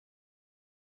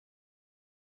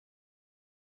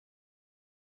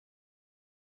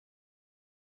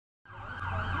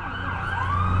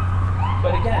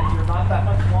again, you're not that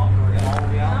much longer in all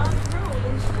reality. No,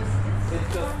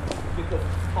 It's just because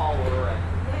it's taller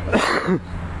and...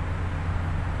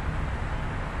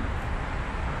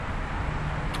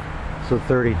 So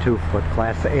 32-foot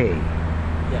Class A.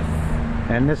 Yes.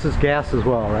 And this is gas as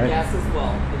well, right? Gas as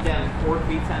well. Again, Ford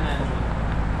V10 engine.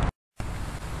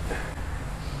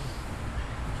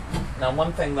 Now,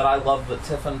 one thing that I love that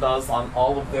Tiffin does on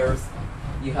all of theirs,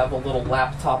 you have a little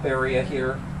laptop area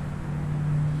here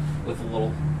with a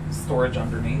little storage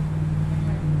underneath.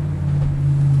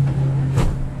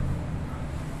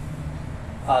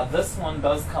 This one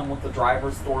does come with the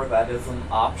driver's door. That is an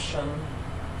option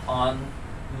on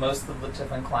most of the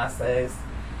Tippon Class A's.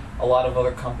 A lot of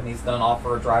other companies don't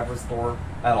offer a driver's door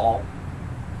at all.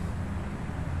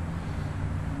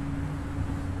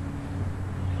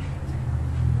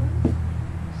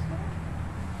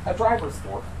 A driver's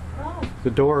door.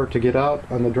 The door to get out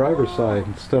on the driver's side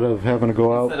instead of having to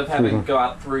go out. Instead of having to go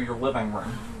out through your living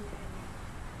room.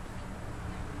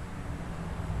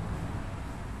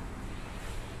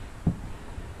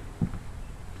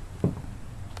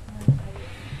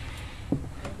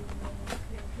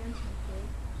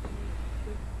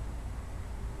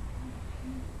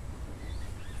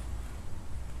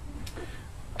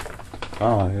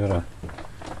 Oh, you got a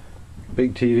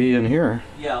big TV in here.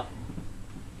 Yeah.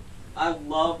 I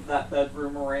love that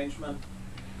bedroom arrangement.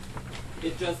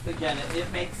 It just, again,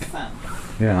 it makes sense.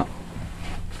 Yeah.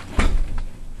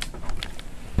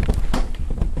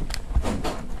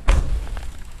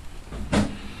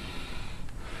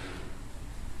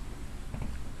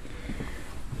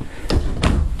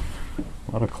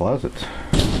 A lot of closets.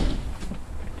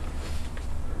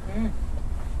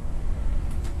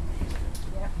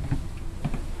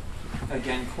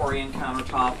 Again, Corian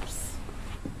countertops.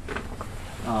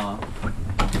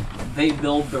 They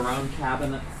build their own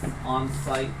cabinets on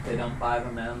site. They don't buy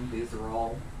them in. These are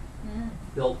all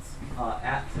built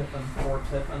at Tippon for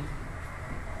Tippon.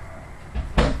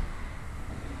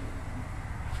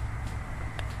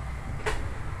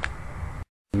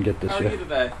 Get this. How are you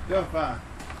today? Yeah, fine.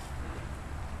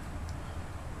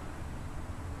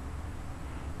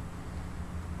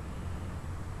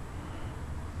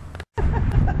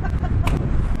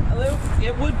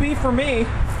 It would be for me.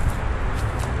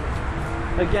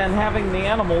 Again, having the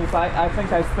animals, I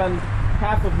think I spend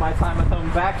half of my time at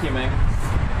home vacuuming.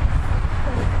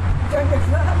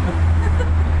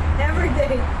 Every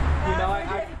day. You know,